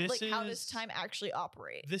loops. Like This like how does is- time actually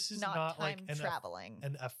operate? this is not not like time an traveling.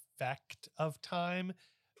 an effect of time.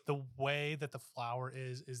 The way that the flower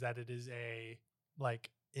is that it is a like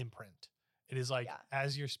imprint. It is like Yeah.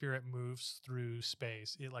 as your spirit moves through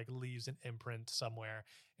space, it like leaves an imprint somewhere,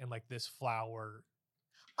 and like this flower.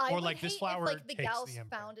 I Or, would like, this hate flower if, like, the takes gals the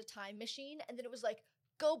imprint. found a time machine and then it was like,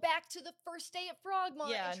 go back to the first day at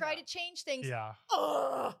Frogmont Yeah, and try no. to change things. Yeah,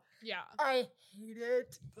 Ugh, Yeah. I hate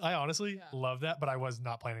it. I honestly Yeah. love that, but I was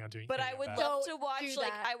not planning on doing. But any I of would that. love to Don't watch do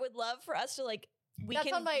like that. I would love for us to like we That's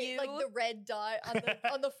can on my view like the red dot on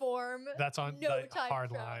the on the form. That's on No the time hard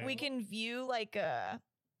travel. line. we can view like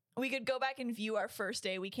we could go back and view our first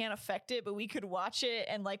day. We can't affect it, but we could watch it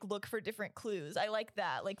and like look for different clues. I like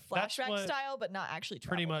that, like That's flashback what- style, but not actually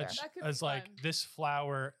pretty travel there. much That could be as like fun. this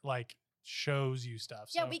flower like shows you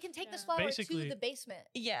stuff. Yeah, So we can take this Yeah. flower to Basically- the basement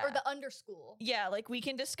Yeah. or the underschool. Yeah, like we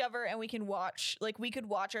can discover and we can watch, like we could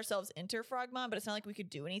watch ourselves enter Frogmont, but it's not like we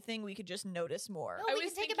could do anything. We could just notice more. No, I we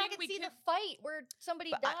was can take it back thinking and we see the could- fight where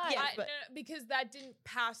somebody But died. yeah, I- but- no, because that didn't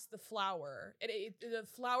pass the flower. The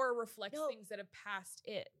flower reflects No. things that have passed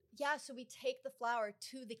it. Yeah, so we take the flower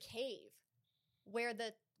to the cave where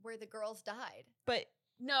the girls died. But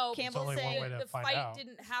No, Campbell's because saying- way to the find fight out.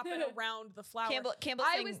 didn't happen around the flower. Campbell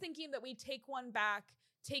I saying, was thinking that we take one back,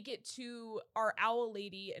 take it to our owl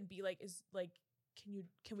lady, and be like,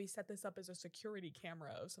 can we set this up as a security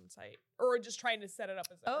camera of some site, or just trying to set it up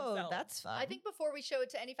as oh, ourselves? that's fun. I think before we show it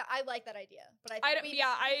to any, I like that idea, but I I think don't- we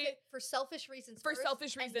yeah, use I- it for selfish reasons. for first,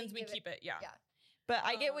 selfish and then reasons we give keep it. Yeah. yeah. But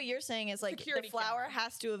I get what Um, you're saying is like the security flower camera.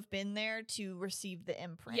 has to have been there to receive the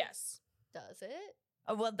imprint. Yes. Does it?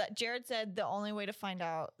 Well, that Jared said the only way to find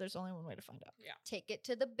out. There's only one way to find out. Take it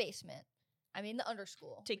to the basement. I mean the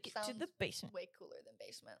underschool. Take which it to the sounds basement. way cooler than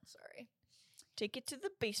basement. Sorry. Take it to the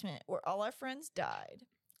basement where all our friends died.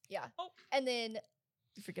 Yeah. Oh. And then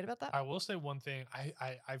You forget about that? I will say one thing.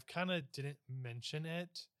 I've kind of didn't mention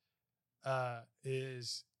it.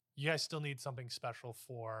 Is you guys still need something special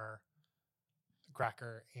for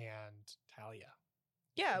Gracker and Talia?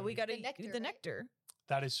 yeah, we got The to nectar, the right? nectar.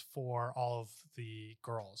 That is for all of the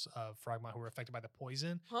girls of Frogmont who were affected by the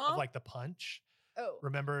poison Huh? of like the punch. oh,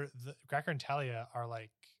 Remember, the Gracker and Talia are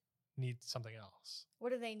like need something else. what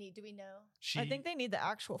do they need? Do we know? I think they need the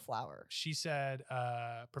actual flower. She said,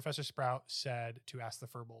 Professor Sprout said to ask the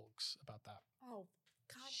Furbolgs about that. Oh,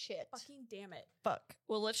 God, Shit. fucking damn it! Fuck.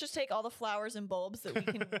 Well, let's just take all the flowers and bulbs that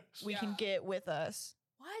we can Yeah. get with us.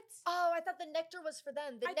 What? Oh, I thought the nectar was for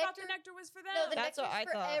them. The I nectar. thought the nectar was for them. No, the That's nectar's what I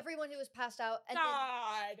for thought. everyone who was passed out. And then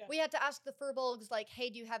God. we had to ask the Furbolgs, like, hey,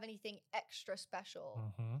 do you have anything extra special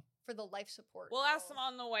Mm-hmm. for the life support? We'll ask them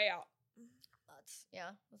girls? on the way out.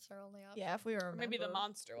 That's our only option. Yeah, if we Or remember. maybe the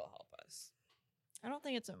monster will help us. I don't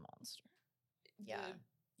think it's a monster. Yeah.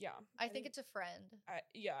 Yeah. I think it's a friend.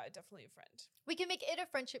 yeah, definitely a friend. We can make it a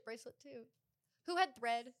friendship bracelet too. Who had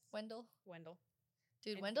thread? Wendell. Wendell.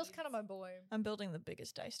 Dude, And Wendell's beads. kind of my boy. I'm building the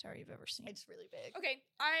biggest dice tower you've ever seen. It's really big. Okay,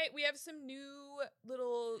 we have some new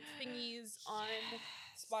little thingies on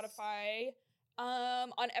Spotify.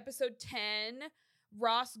 On episode 10,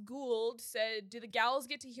 Ross Gould said, "Do the gals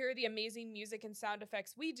get to hear the amazing music and sound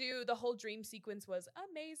effects we do? The whole dream sequence was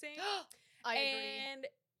amazing." I agree. And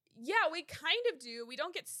yeah, we kind of do. We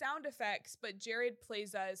don't get sound effects, but Jared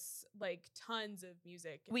plays us like tons of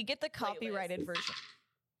music. We get the copyrighted version.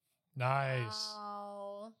 Nice.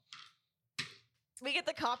 Wow. We get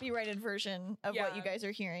the copyrighted version of what you Yeah. guys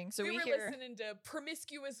are hearing. So we we were hear listening to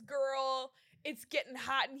 "Promiscuous Girl." It's getting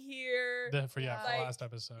hot in here. For the Like, last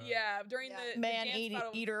episode. Yeah, during Yeah. the Man dance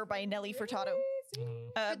battle. Eater by Nelly Furtado. Crazy.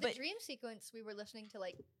 Mhm. For the But dream sequence, we were listening to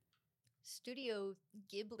like Studio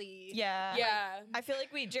Ghibli. yeah, Yeah. I feel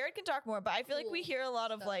like Jared can talk more, but I feel like we Cool hear a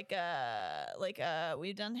lot of stuff.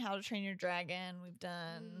 we've done How to Train Your Dragon. We've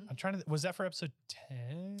done I'm trying to. Was that for episode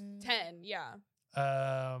 10? 10, yeah.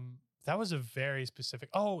 That was a very specific.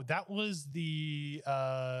 Oh, that was the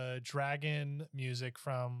dragon music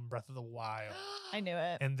from Breath of the Wild. I knew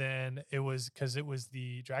it. And then it was because it was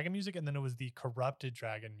the dragon music, and then it was the corrupted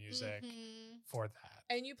dragon music Mhm. for that.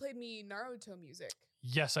 And you played me Naruto music.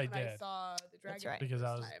 Yes, I when I did saw the dragon. right. because this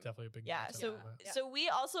I was time. definitely a big Yeah, Naruto so fan. Yeah. so we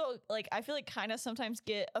also I feel like kind of sometimes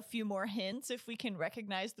get a few more hints if we can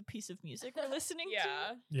recognize the piece of music we're listening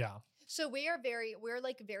Yeah. Yeah, So we're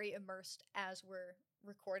like very immersed as we're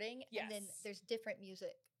recording, and then Yes. there's different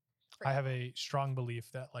music. for I now. have a strong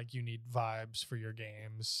belief that like you need vibes for your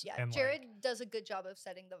games. Yeah, and Jared like, does a good job of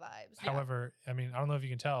setting the vibes. however, I mean, I don't know if you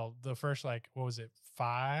can tell the first like what was it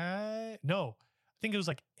 5? No, I think it was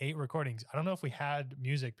like 8 recordings. I don't know if we had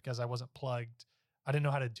music because I wasn't plugged. I didn't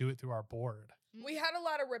know how to do it through our board. We had a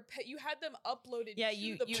lot of you had them uploaded Yeah, to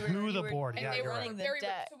you the you board, To the were- board, and yeah, they you're were right. running the very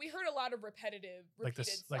deck. so we heard a lot of repetitive Like repeated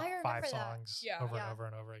this, like I stuff. 5 remember that. songs Yeah. over Yeah. and over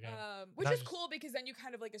and over again. Which I is just- cool because then you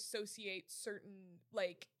kind of like associate certain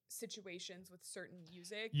like situations with certain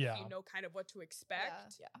music. Yeah. You know kind of what to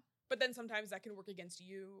expect. Yeah. But then sometimes that can work against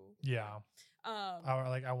you. Yeah, Um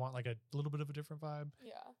I want like a little bit of a different vibe,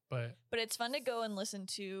 yeah. but But it's fun to go and listen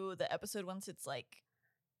to the episode once it's like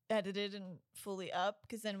edited and fully up,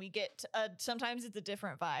 because then we get sometimes it's a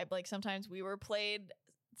different vibe. Like sometimes we were played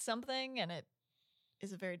something and it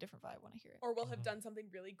is a very different vibe when I hear it. Or we'll have Mhm. done something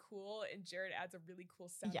really cool and Jared adds a really cool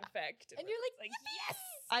sound Yeah. effect. And you're we're like, yes.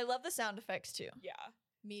 I love the sound effects too. Yeah.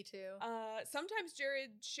 Me too. Sometimes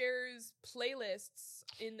Jared shares playlists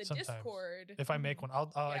in the Sometimes. Discord. if I make one,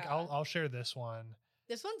 Yeah. I'll share this one.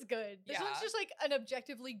 This one's good. This one's Yeah. just like an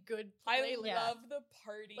objectively good I playlist. Yeah. love the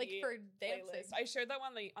party Like for dancing. playlist. I shared that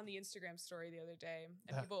one on the Instagram story the other day, and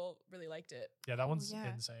Yeah. people really liked it. Yeah, that one's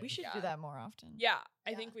yeah. insane. We should Yeah. do that more often. Yeah, I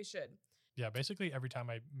Yeah. think we should. Yeah, basically every time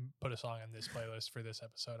I put a song on this playlist for this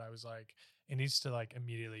episode, I was like, it needs to like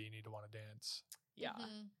immediately you need to want to dance. Yeah,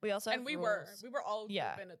 Mhm. We also have and we rules. were all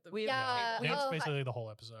Yeah. grouping at the We- Yeah. table. Dance Oh, basically the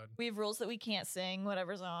whole episode. We have rules that we can't sing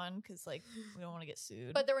whatever's on because like we don't want to get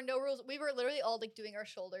sued. But there were no rules. We were literally all like doing our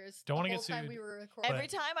shoulders. Don't the wanna get whole time sued, we were recording. every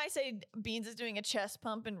time I say Beans is doing a chest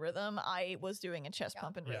pump in rhythm, I was doing a chest Yeah.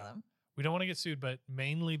 pump in Yeah. rhythm. We don't want to get sued, but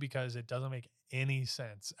mainly because it doesn't make any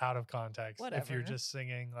sense out of context if you're Whatever. just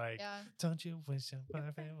singing like, Yeah. "Don't you wish you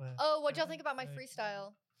were favorite?" Oh, what'd y'all think about my Like-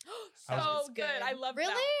 freestyle? so was good. good. I love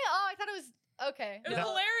Really? that. Oh, I thought it was okay. It was No.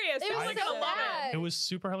 hilarious. It I was was so gonna love bad. it. It was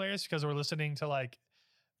super hilarious because we're listening to like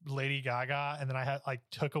Lady Gaga, and then I had like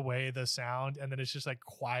took away the sound, and then it's just like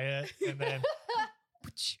quiet, and then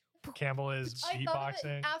Campbell is I thought of it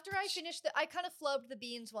beatboxing. after I finished I kind of flubbed the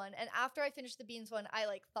Beans one, and after I finished the Beans one, I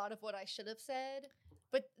like thought of what I should have said,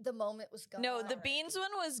 but the moment was gone. No, the Beans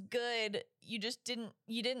one was good. You just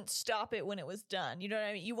didn't stop it when it was done. You know what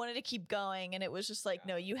I mean? You wanted to keep going, and it was just like,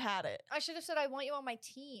 no, you had it. I should have said I want you on my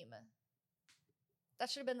team. That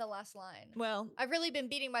should have been the last line. Well, I've really been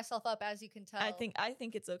beating myself up, as you can tell. I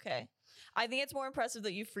think it's okay. I think it's more impressive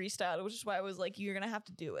that you freestyled, which is why I was like, you're gonna have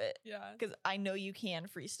to do it Yeah. because I know you can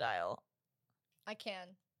freestyle. I can.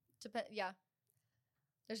 Yeah.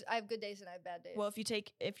 I have good days and I have bad days. Well, if you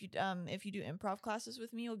do improv classes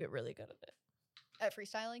with me, you'll get really good at it. at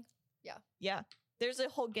freestyling. Yeah, there's a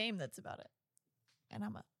whole game that's about it, and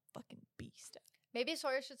I'm a fucking beast. Maybe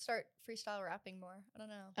Sawyer should start freestyle rapping more. I don't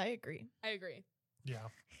know. I agree. I agree. Yeah.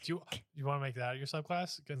 Do you want to make that your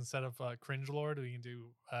subclass? Because instead of Cringe Lord, we can do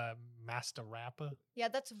Master Rapper. Yeah,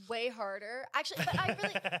 that's way harder. Actually, but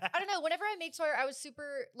I don't know. Whenever I made Sawyer, I was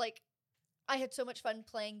super like, I had so much fun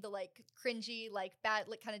playing the like cringy, like bad,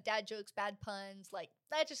 like kind of dad jokes, bad puns. Like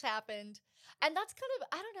that just happened. And that's kind of,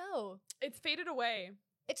 I don't know. It's faded away.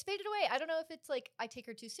 It's faded away. I don't know if it's like I take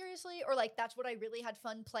her too seriously or like that's what I really had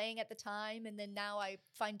fun playing at the time. And then now I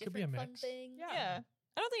find Could be a different fun mix. things. Yeah. Yeah,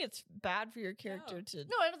 I don't think it's bad for your character to.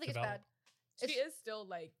 No, I don't think it's Develop. bad. She It's- is still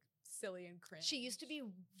like silly and cringe. She used to be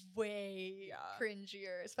way Yeah.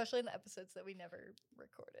 cringier, especially in the episodes that we never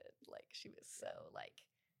recorded. Like she was so like,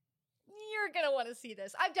 you're gonna want to see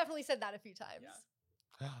this. I've definitely said that a few times.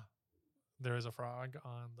 Yeah. There is a frog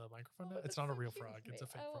on the microphone. Oh, now. It's that's not a so real cute frog. of me. It's a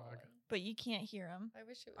fake I want frog. one. But you can't hear him. I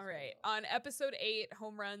wish it was. All real. right. On episode 8,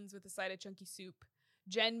 Home Runs with a Side of Chunky Soup,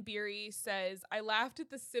 Jen Beery says, I laughed at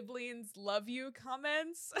the siblings love you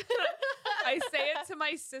comments. I say it to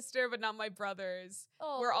my sister, but not my brothers.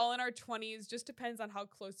 Oh. We're all in our 20s. Just depends on how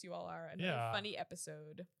close you all are. Another Yeah. funny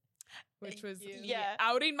episode. Which was you. me Yeah.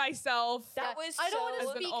 outing myself. That was I don't so- want As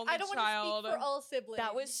to an speak. only I don't want to child. speak for all siblings.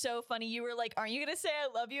 That was so funny. You were like, "Aren't you gonna say I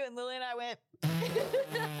love you?" And Lily and I went,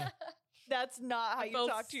 "That's not how you Felt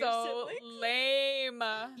talk to your so siblings." lame.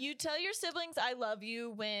 You tell your siblings I love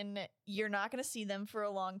you when you're not going to see them for a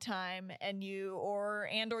long time, and or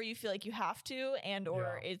you feel like you have to,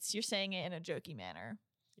 or Yeah. you're saying it in a jokey manner.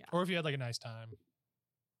 Or if you had like a nice time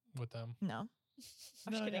with them. No, I'm just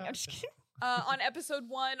No, kidding. yeah, I'm just kidding. On episode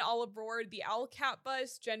 1, Olive roared the owl cat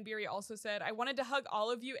bus. Jen Beery also said, I wanted to hug all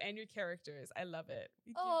of you and your characters. I love it.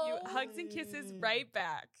 We give you Aw. hugs and kisses right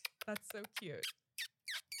back. That's so cute.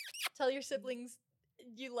 Tell your siblings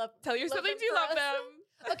you love. Tell your love siblings them you for love us.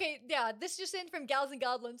 them. Okay, yeah. This just in from Gals and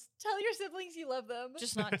Goblins. Tell your siblings you love them.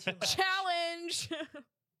 Just not too much. Challenge.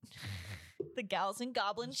 The Gals and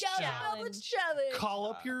Goblins Gals and Challenge. Goblins Challenge. Call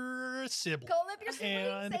up your sibling. Call up your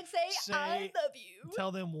siblings and say, I say- love you.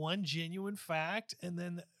 Tell them one genuine fact, and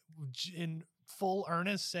then in full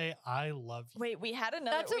earnest say, I love you. Wait, we had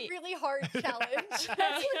another. That's a really hard challenge. That's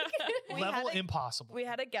like, we Level had a- impossible. We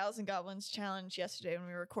had a Gals and Goblins challenge yesterday when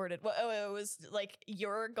we recorded. Well, it was like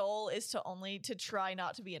your goal is to only to try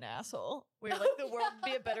not to be an asshole. We were like the world would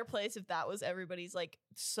be a better place if that was everybody's like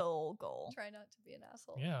sole goal. try not to be an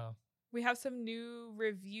asshole. Yeah. We have some new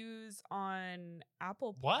reviews on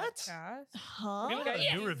Apple What? Podcasts. Huh? We haven't got a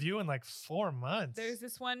Yeah. new review in like 4 months. There's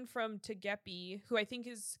this one from Togepi, who I think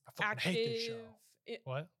is I fucking active. hate this show.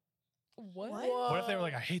 What? What? What if they were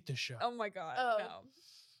like, I hate this show? Oh my god! Oh.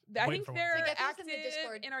 No, I Waiting think for one. they're Togepi's active in the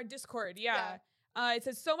Discord. in our Discord. Yeah. It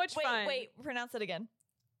says so much Wait, fun. wait, pronounce that again.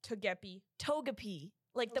 Togepi. Togepi.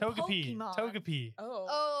 Like the Togepi. Pokemon. Togepi. Oh.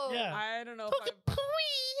 Oh. Yeah. I don't know. If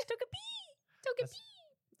Togepi. That's-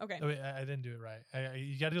 okay. Oh, wait, I didn't do it right.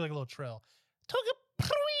 You got to do like a little trill. Togepi.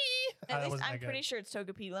 At least I'm pretty sure it's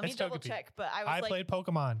Togepi. Let me It's double Togepi. check. But I was I like, played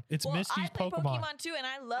Pokemon. It's well, Misty's I played Pokemon. too, and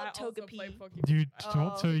I love I also Togepi. play Pokemon. Dude, Oh,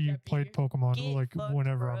 don't say you Togepi. played Pokemon Get like fucked,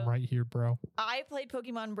 whenever bro. I'm right here, bro. I played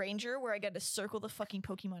Pokemon Ranger, where I got to circle the fucking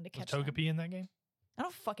Pokemon to Was catch them. Togepi in that game? I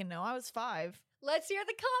don't fucking know. I was 5. Let's hear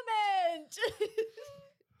the comment.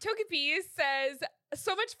 Togepi says,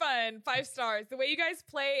 so much fun, 5 stars. The way you guys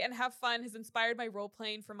play and have fun has inspired my role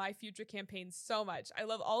playing for my future campaigns so much. I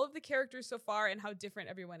love all of the characters so far and how different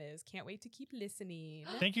everyone is. Can't wait to keep listening.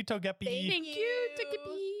 Thank you, Togepi. Thank you,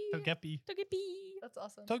 Togepi. Togepi. Togepi. That's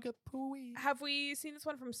awesome. Togepi. Have we seen this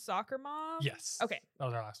one from Soccer Mom? Yes. Okay. That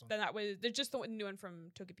was our last one. Then that was, there's just the new one from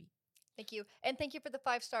Togepi. Thank you. And thank you for the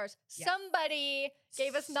 5 stars. Yeah. Somebody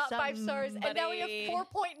gave us not 5 stars, and now we have Somebody.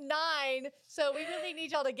 4.9. So we really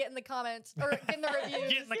need y'all to get in the comments or get in the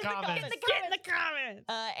reviews. Get in the comments. Get in the Get in comments. the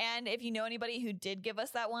comments. And if you know anybody who did give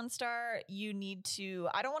us that 1 star, you need to,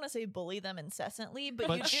 I don't want to say bully them incessantly, but, you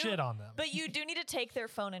But do, shit on them. but you do need to take their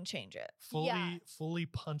phone and change it. Fully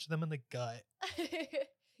punch them in the gut.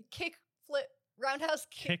 Kick, flip, roundhouse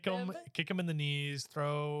kick, Kick them in the knees,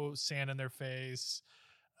 throw sand in their face,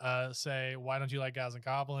 say, why don't you like Gals and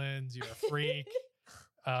Goblins? You're a freak.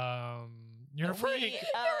 You're a freak. We, You're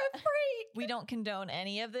a freak. we don't condone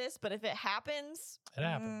any of this, but if it happens, It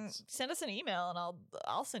happens. send us an email and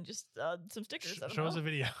I'll send just some stickers. I don't Show us know. a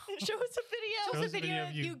video. Show us a video. Show Show us a us a video video of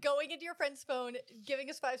of you you. going into your friend's phone, giving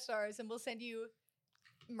us 5 stars, and we'll send you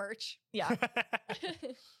merch. Yeah.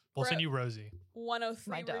 We'll send you Rosie.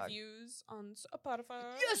 103 My dog. reviews on Spotify.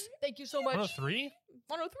 Yes, thank you so much. 103?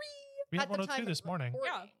 103. We had At the time 102 of this morning.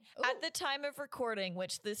 recording. At the time of recording,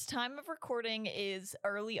 which this time of recording is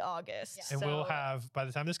early August. Yeah. And we'll so- have, by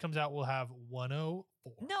the time this comes out, we'll have 104.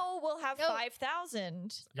 No, we'll have No.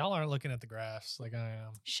 5,000. Y'all aren't looking at the graphs like I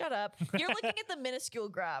am. Shut up. You're looking at the minuscule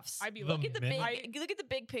graphs. I'd be The Look at the min- big look at the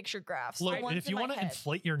big picture graphs. the Look, ones if in you my want to head.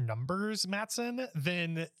 inflate your numbers, Matson,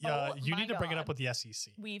 then Oh you my need to bring it up God. with the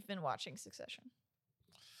SEC. We've been watching Succession.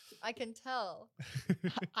 I can tell.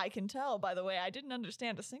 I can tell, by the way, I didn't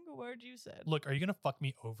understand a single word you said. Look, are you going to fuck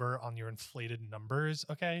me over on your inflated numbers?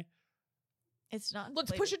 Okay. It's not.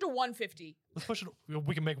 Let's push it to 150. Let's push it.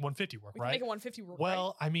 We can make 150 work, We can right? make it 150 work.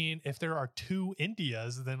 Well, I mean, if there are 2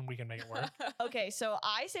 Indias, then we can make it work. right? Okay, so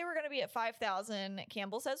I say we're gonna be at 5,000.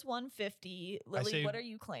 Campbell says 150. Lily, say- what are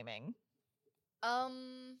you claiming?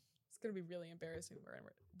 It's gonna be really embarrassing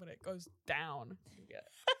when it goes down. We get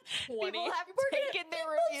 20. People have We're gonna- taken their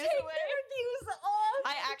We'll reviews take away. the reviews off.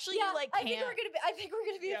 I actually yeah, like I think can't. we're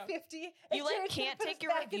gonna be Yeah. at 50. You, and like, Jared's gonna can't put take us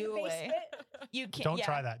your back in the review away. basement. You can't. Don't yeah.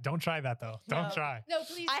 try that. Don't try that, though. Don't No. try. No,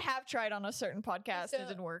 please. I have tried on a certain podcast. So- It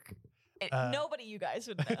didn't work. Nobody, you guys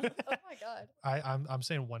would know. Oh my god. I'm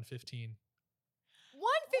saying 115.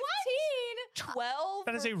 115. 12.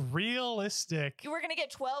 That is a realistic. We're gonna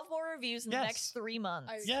get 12 more reviews in the Yes. next 3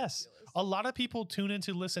 months. Yes. A lot of people tune in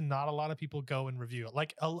to listen. Not a lot of people go and review it.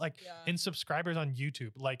 Like Yeah. in subscribers on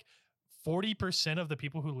YouTube, like 40% of the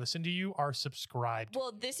people who listen to you are subscribed.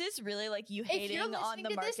 Well, this is really like you If hating you're on listening the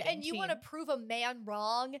to this marketing and you team. want to prove a man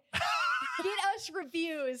wrong, get us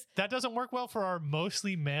reviews. That doesn't work well for our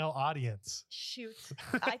mostly male audience. Shoot.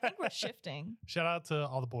 I think we're shifting. Shout out to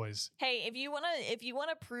all the boys, Hey, if you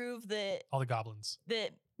wanna prove that all the goblins.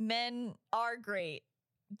 men are great,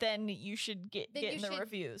 then you should get Then in you the should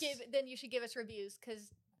reviews. Then you should give us reviews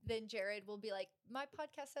because then Jared will be like, my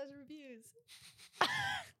podcast has reviews.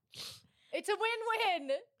 It's a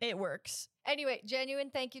win-win. It works. Anyway,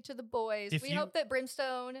 genuine thank you to the boys. If We you- hope that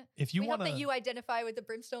Brimstone. If you we want hope that to, you identify with the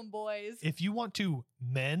Brimstone boys. if you want to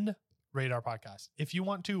men, rate our podcast. If you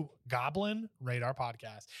want to goblin, rate our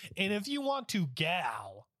podcast. And if you want to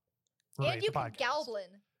gal, rate And you the can podcast.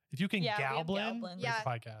 Galblin. If you can Yeah, we have goblin, goblin. make Yeah. a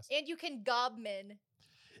podcast. And you can gobmin.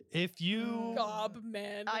 If you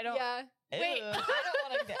Gobman. I don't. Yeah. Wait. Ew, I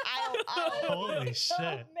don't want to. I don't. Holy shit.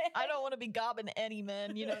 Gobmin. I don't want to be gobbing any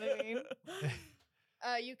men. You know what I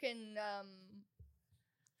mean? You can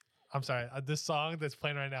I'm sorry. This song that's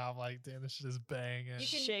playing right now, I'm like, damn, this shit is banging. you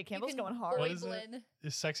can Shit, Campbell's you going can hard. What is it? boiblin.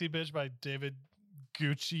 Is Sexy Bitch by David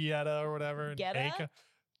Guccietta or whatever. and Guetta? Aka-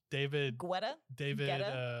 David Guetta. David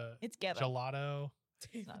It's Guetta. Gelato.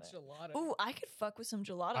 David not it. Gelato. Ooh, I could fuck with some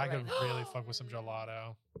gelato. I right could now. really fuck with some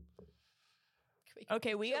gelato.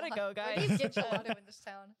 Okay, we gotta go, guys. Where do you get gelato in this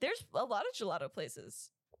town? There's a lot of gelato places.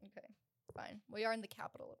 Okay, fine. We are in the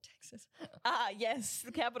capital of Texas. Ah, yes,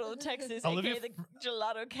 the capital of Texas, Olivia aka the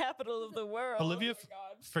gelato capital of the world. Olivia Oh my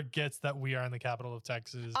God. forgets that we are in the capital of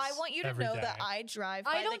Texas. I want you to every know day. that I drive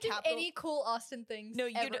by I don't the do Capitol. any cool Austin things. No,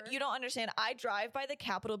 you ever. you don't understand. I drive by the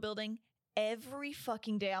Capitol building every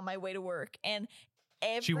fucking day on my way to work, and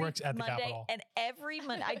every She works at the Monday, Capitol. and every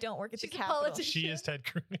Monday I don't work at the She's a Capitol. politician. She is Ted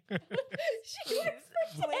Cruz.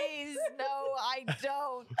 Please, no, I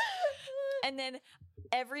don't. And then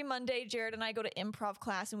every Monday, Jared and I go to improv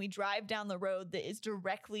class, and we drive down the road that is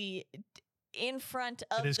directly in front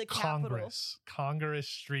of It is the Capitol. Congress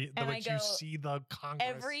Street, And I which you go, see the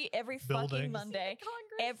Congress. Every fucking buildings. Monday,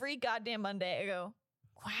 every goddamn Monday, I go,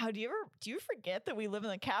 wow, do you forget that we live in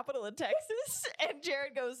the capital of Texas? And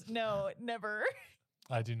Jared goes, no, never.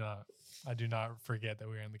 I do not forget that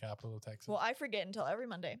we're in the capital of Texas. Well, I forget until every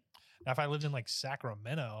Monday. Now, if I lived in like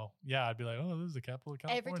Sacramento, yeah, I'd be like, oh, this is the capital of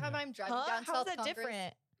California. Every time I'm driving Huh? down How's South that Congress,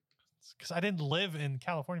 different? Because I didn't live in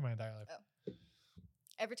California my entire life.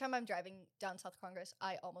 every time I'm driving down South Congress,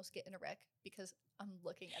 I almost get in a wreck because I'm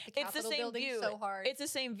looking at the It's the Capitol same building view. so hard. It's the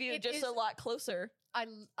same view, It just is- a lot closer. I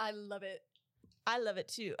love it. I love it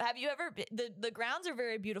too. Have you ever? The grounds are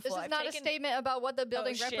very beautiful. This is I've not a taken- statement about what the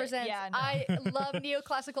building shit. represents. Yeah, no. I love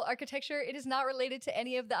neoclassical architecture. It is not related to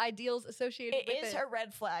any of the ideals associated It with is it. her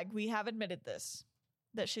red flag. We have admitted this,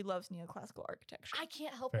 that she loves neoclassical architecture. I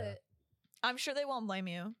can't help Fair. it. I'm sure they won't blame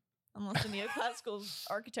you unless the neoclassical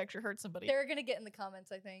architecture hurts somebody. They're gonna get in the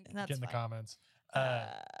comments, I think. And that's Get in the fine. comments. Uh,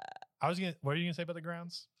 What are you gonna say about the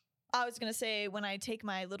grounds? I was gonna say when I take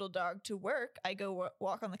my little dog to work, I go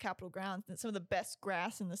walk on the Capitol grounds. It's some of the best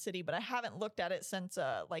grass in the city, but I haven't looked at it since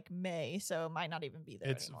like May, so it might not even be there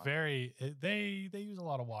It's anymore. they use a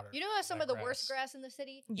lot of water. You know how some that of the worst grass in the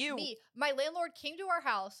city? You. Me. My landlord came to our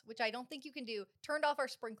house, which I don't think you can do, turned off our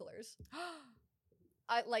sprinklers.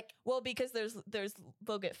 I like Well, because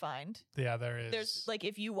they'll get fined. Yeah, there is. There's like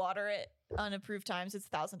if you water it unapproved times, it's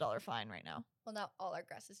 $1,000 fine right now. well now all our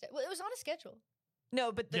grass is dead. Well, it was on a schedule.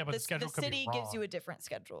 No, but the, Yeah, but the the schedule could be city gives you wrong. a different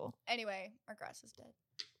schedule. Anyway, our grass is dead.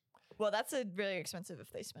 Well, that's a really expensive if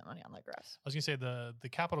they spent money on that grass. I was gonna say the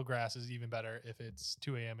Capitol grass is even better if it's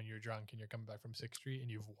 2 a.m. and you're drunk and you're coming back from 6th Street and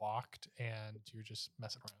you've walked and you're just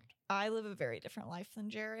messing around. I live a very different life than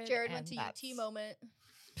Jared. Jared went and to UT moment.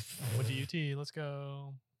 Went to UT. Let's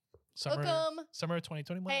go. Hook 'em. Summer of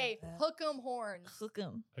 2021. Hey, hook 'em horns. Hook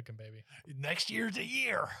 'em. Hook 'em, baby. Next year's a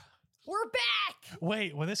year. We're back.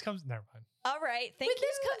 Wait, when this comes, never mind. All right, thank When you.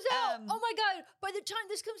 this comes out, oh my god! By the time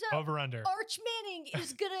this comes out, Over under. Arch Manning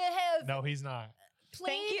is gonna have No, he's not. played.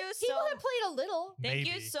 Thank you He will so- have played a little. Thank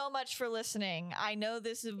you Maybe. so much for listening. I know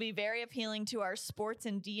this will be very appealing to our sports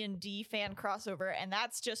and D&D fan crossover, and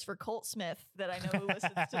that's just for Colt Smith that I know who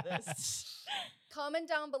listens to this. Comment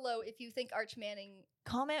down below if you think Arch Manning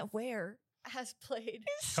Comment where? has played.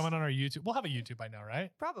 Coming on our YouTube. We'll have a YouTube by now, right?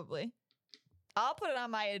 Probably. I'll put it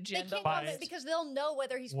on my They agenda. can't By- comment because they'll know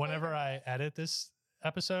whether he's Whenever played or I not. edit this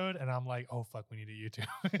episode and I'm like, oh fuck, we need a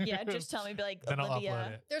YouTube. Yeah, just tell me, be like, then I'll upload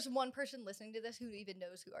Olivia. it. There's one person listening to this who even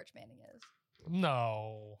knows who Arch Manning is.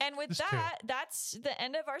 No. And with There's two. that, that's the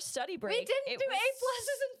end of our study break. We didn't It do was- A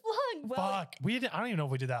pluses and flung. Well, Fuck. I don't even know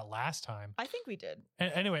if we did that last time. I think we did.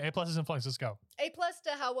 Anyway, A pluses and flunks. Let's go. A plus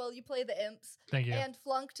to how well you play the imps, Thank you. and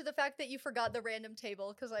flunk to the fact that you forgot the random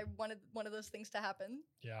table because I wanted one of those things to happen.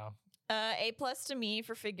 Yeah. A plus to me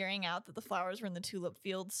for figuring out that the flowers were in the tulip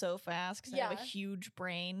field so fast because I have a Yeah. huge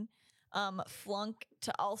brain. Flunk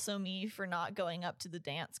to also me for not going up to the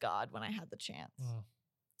dance god when I had the chance. Mm.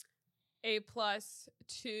 A plus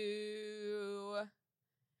to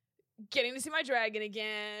getting to see my dragon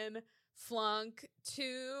again. Flunk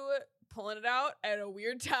to pulling it out at a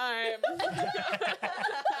weird time.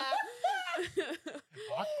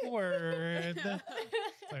 Awkward. It's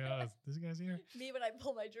like, oh, this guy's here. Me when I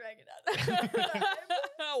pull my dragon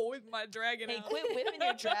out. With my dragon Hey, out. quit whipping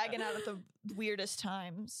your dragon out at the weirdest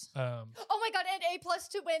times. Oh my god, and A plus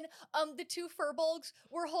to when the two furbolgs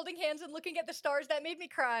were holding hands and looking at the stars. That made me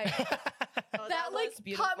cry. Oh, that like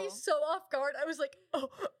was caught me beautiful. so off guard. I was like,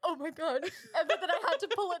 oh my god. And then I had to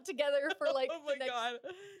pull it together for like Oh my the next god.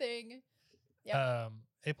 thing.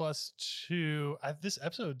 A+2. This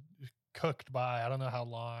episode cooked by I don't know how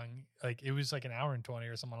long. Like it was like an hour and 20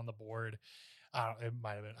 or something on the board. It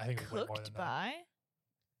might have been. I think it was way more Cooked than by.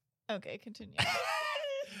 Okay, continue.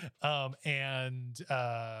 that.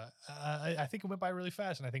 I think it went by really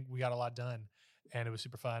fast, and I think we got a lot done, and it was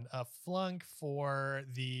super fun. Flunk for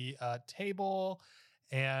the table.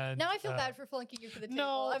 And Now I feel bad for flunking you for the table.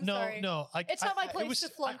 No, I'm no, sorry. no. Like, It's not my it place was- to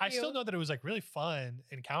flunk I still you. know that it was like really fun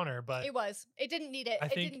encounter, but It was. It didn't need it. I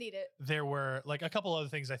It think didn't need it. there were like a couple other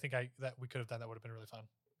things I think that we could have done that would have been really fun.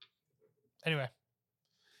 Anyway,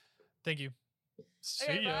 thank you. See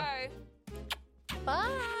Okay, ya. bye.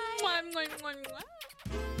 Bye. Mwah, mwah, mwah,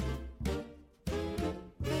 mwah.